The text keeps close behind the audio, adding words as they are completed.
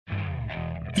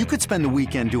You could spend the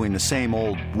weekend doing the same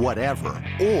old whatever,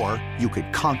 or you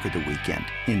could conquer the weekend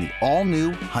in the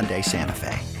all-new Hyundai Santa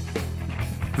Fe.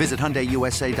 Visit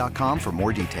HyundaiUSA.com for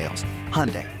more details.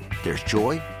 Hyundai, there's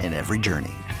joy in every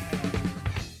journey.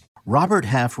 Robert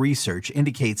Half research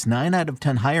indicates 9 out of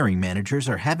 10 hiring managers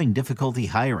are having difficulty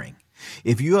hiring.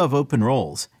 If you have open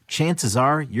roles, chances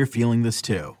are you're feeling this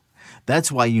too.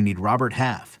 That's why you need Robert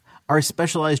Half. Our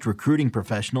specialized recruiting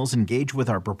professionals engage with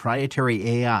our proprietary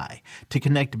AI to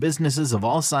connect businesses of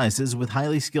all sizes with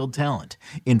highly skilled talent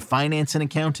in finance and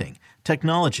accounting,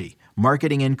 technology,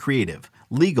 marketing and creative,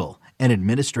 legal, and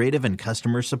administrative and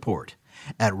customer support.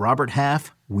 At Robert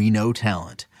Half, we know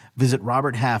talent. Visit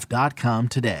roberthalf.com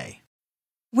today.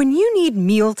 When you need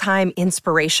mealtime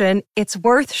inspiration, it's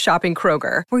worth shopping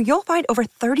Kroger, where you'll find over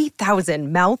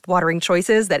 30,000 mouth-watering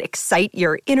choices that excite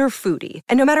your inner foodie.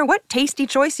 And no matter what tasty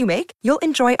choice you make, you'll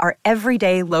enjoy our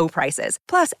everyday low prices,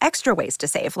 plus extra ways to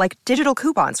save, like digital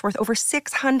coupons worth over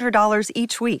 $600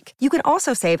 each week. You can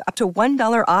also save up to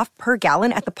 $1 off per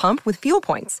gallon at the pump with fuel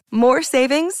points. More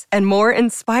savings and more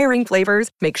inspiring flavors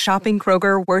make shopping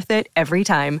Kroger worth it every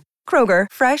time. Kroger,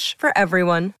 fresh for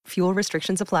everyone. Fuel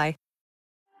restrictions apply.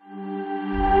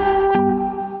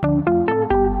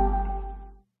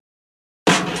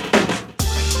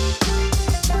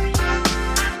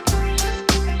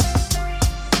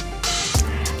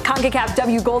 CONCACAF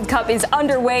W Gold Cup is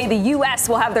underway. The U.S.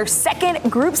 will have their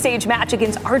second group stage match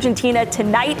against Argentina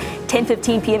tonight.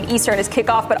 10:15 p.m. Eastern is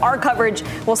kickoff, but our coverage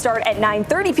will start at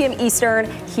 9:30 p.m. Eastern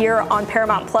here on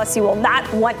Paramount Plus. You will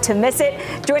not want to miss it.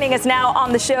 Joining us now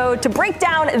on the show to break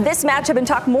down this matchup and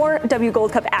talk more W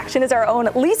Gold Cup action is our own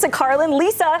Lisa Carlin.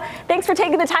 Lisa, thanks for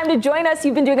taking the time to join us.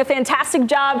 You've been doing a fantastic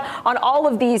job on all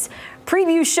of these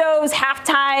preview shows,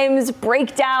 halftimes,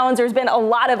 breakdowns. There's been a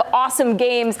lot of awesome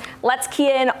games. Let's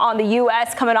key in on the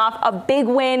U.S. coming off a big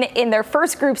win in their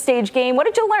first group stage game. What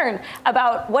did you learn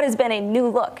about what has been a new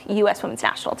look U.S. women's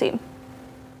national team?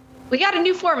 We got a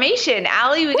new formation,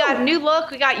 Allie. We got a new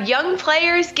look. We got young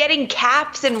players getting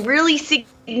caps and really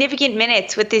significant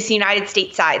minutes with this United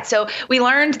States side. So we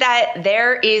learned that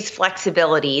there is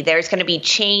flexibility. There's going to be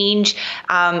change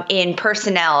in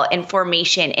personnel and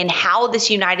formation and how this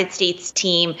United States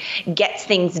team gets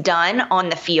things done on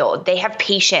the field. They have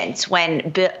patience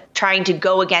when trying to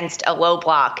go against a low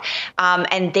block,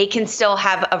 and they can still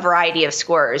have a variety of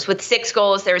scorers. With 6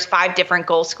 goals, there's 5 different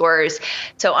goal scorers.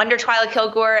 So under Twyla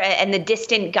Kilgore and the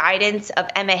distant guidance of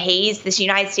Emma Hayes, this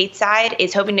United States side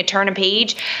is hoping to turn a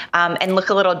page and look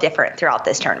a little different throughout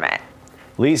this tournament.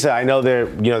 Lisa, I know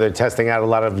they're testing out a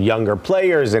lot of younger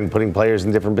players and putting players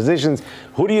in different positions.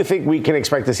 Who do you think we can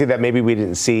expect to see that maybe we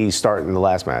didn't see start in the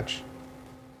last match?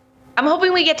 I'm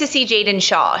hoping we get to see Jaden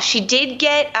Shaw. She did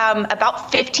get about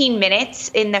 15 minutes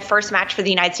in the first match for the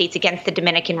United States against the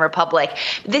Dominican Republic.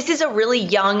 This is a really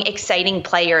young, exciting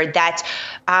player that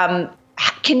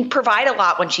can provide a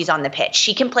lot when she's on the pitch.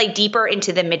 She can play deeper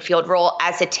into the midfield role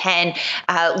as a 10,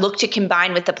 look to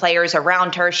combine with the players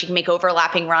around her. She can make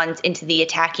overlapping runs into the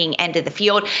attacking end of the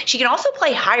field. She can also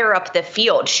play higher up the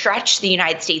field, stretch the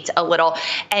United States a little,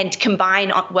 and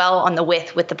combine well on the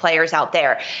width with the players out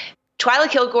there.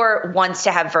 Twyla Kilgore wants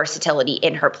to have versatility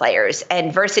in her players,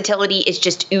 and versatility is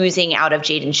just oozing out of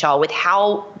Jaden Shaw with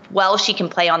how well she can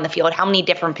play on the field, how many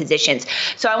different positions.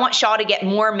 So I want Shaw to get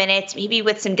more minutes, maybe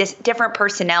with some different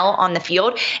personnel on the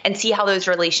field, and see how those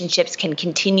relationships can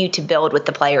continue to build with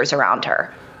the players around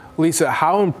her. Lisa,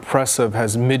 how impressive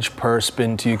has Midge Purce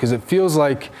been to you? Because it feels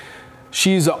like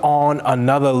she's on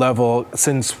another level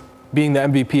since being the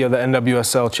MVP of the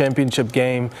NWSL championship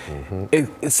game.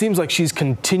 It seems like she's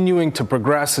continuing to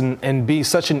progress and be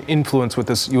such an influence with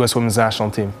this U.S. women's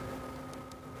national team.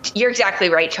 You're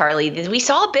exactly right, Charlie. We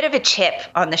saw a bit of a chip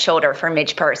on the shoulder for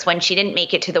Midge Purce when she didn't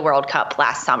make it to the World Cup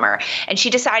last summer. And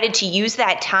she decided to use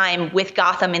that time with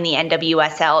Gotham in the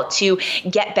NWSL to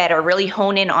get better, really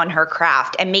hone in on her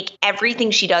craft and make everything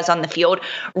she does on the field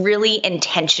really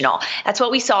intentional. That's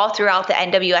what we saw throughout the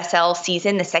NWSL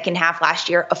season, the second half last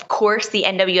year. Of course, the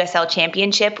NWSL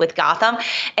championship with Gotham,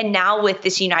 and now with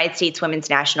this United States women's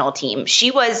national team. She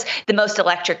was the most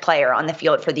electric player on the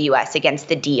field for the U.S. against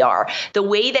the DR. The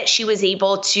way that she was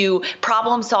able to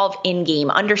problem solve in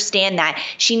game, understand that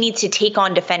she needs to take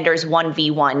on defenders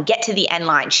 1v1, get to the end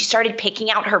line. She started picking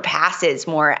out her passes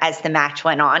more as the match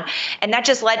went on. And that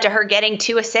just led to her getting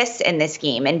 2 assists in this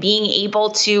game and being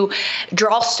able to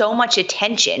draw so much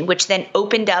attention, which then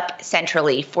opened up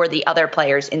centrally for the other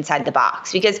players inside the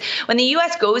box. Because when the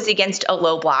U.S. goes against a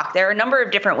low block, there are a number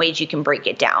of different ways you can break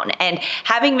it down. And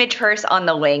having Midge Purce on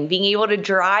the wing, being able to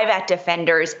drive at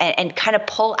defenders and kind of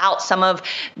pull out some of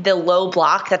the low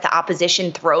block that the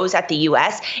opposition throws at the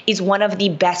U.S. is one of the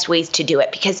best ways to do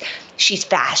it because she's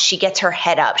fast. She gets her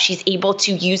head up. She's able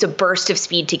to use a burst of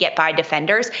speed to get by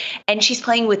defenders. And she's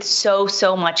playing with so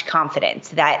much confidence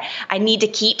that I need to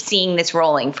keep seeing this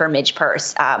rolling for Midge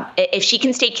Purce. If she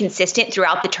can stay consistent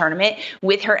throughout the tournament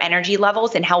with her energy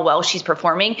levels and how well she's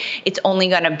performing, it's only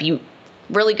going to be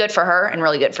really good for her and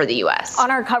really good for the U.S.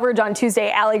 On our coverage on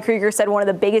Tuesday, Allie Krieger said one of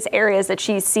the biggest areas that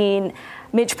she's seen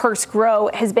Midge Purce grow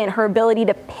has been her ability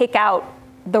to pick out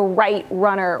the right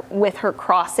runner with her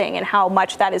crossing and how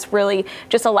much that has really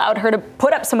just allowed her to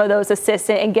put up some of those assists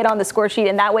and get on the score sheet.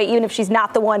 And that way, even if she's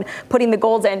not the one putting the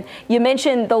goals in, you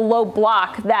mentioned the low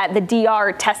block that the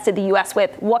DR tested the U.S.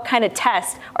 with. What kind of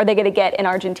test are they going to get in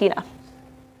Argentina?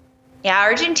 Yeah,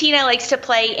 Argentina likes to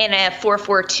play in a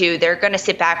 4-4-2. They're going to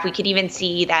sit back. We could even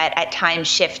see that at times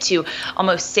shift to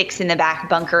almost 6 in the back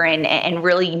bunker and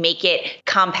really make it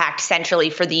compact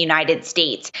centrally for the United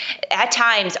States. At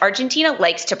times, Argentina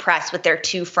likes to press with their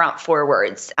 2 front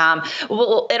forwards.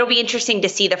 It'll be interesting to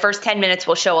see. The first 10 minutes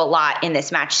will show a lot in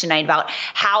this match tonight about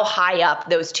how high up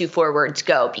those 2 forwards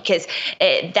go because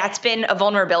that's been a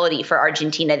vulnerability for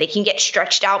Argentina. They can get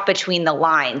stretched out between the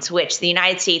lines, which the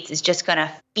United States is just going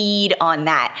to feed on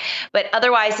that. But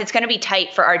otherwise, it's going to be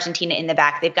tight for Argentina in the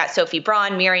back. They've got Sophie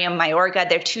Braun, Miriam Mayorga.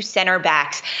 They're 2 center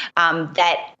backs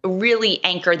that really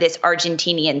anchor this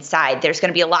Argentinian side. There's going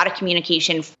to be a lot of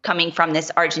communication coming from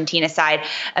this Argentina side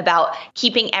about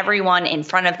keeping everyone in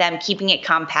front of them, keeping it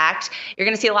compact. You're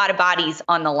going to see a lot of bodies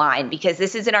on the line because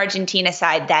this is an Argentina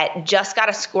side that just got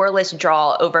a scoreless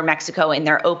draw over Mexico in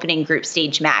their opening group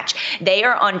stage match. They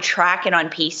are on track and on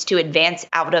pace to advance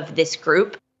out of this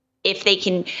group if they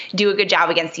can do a good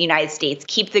job against the United States,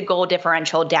 keep the goal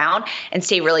differential down, and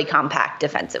stay really compact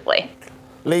defensively.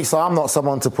 Lisa, I'm not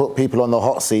someone to put people on the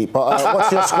hot seat, but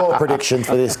what's your score prediction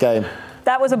for this game?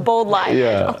 That was a bold line.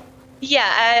 Yeah.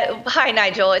 Yeah. Hi,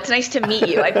 Nigel. It's nice to meet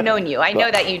you. I've known you. I know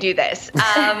that you do this.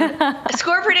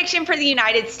 Score prediction for the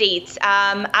United States.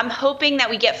 I'm hoping that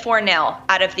we get 4-0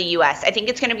 out of the U.S. I think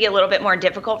it's going to be a little bit more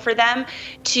difficult for them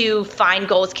to find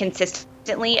goals consistently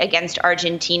against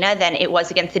Argentina than it was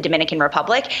against the Dominican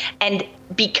Republic. And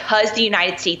because the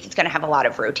United States is going to have a lot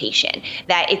of rotation,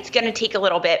 that it's going to take a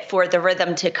little bit for the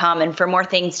rhythm to come and for more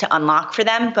things to unlock for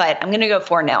them. But I'm going to go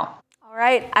 4-0. All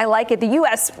right. I like it. The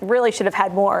U.S. really should have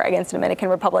had more against the Dominican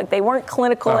Republic. They weren't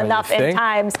clinical enough at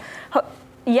times.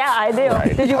 Yeah, I do.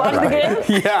 Right. Did you watch the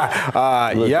game?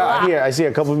 Yeah. Yeah. I see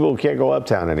a couple of people who can't go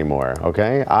uptown anymore.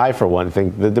 Okay. I, for one,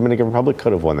 think the Dominican Republic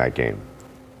could have won that game.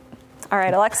 All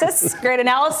right, Alexis, great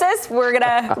analysis. We're going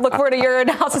to look forward to your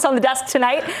analysis on the desk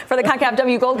tonight for the CONCACAF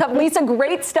W Gold Cup. Lisa,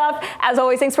 great stuff. As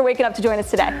always, thanks for waking up to join us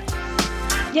today.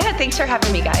 Yeah, thanks for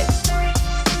having me, guys.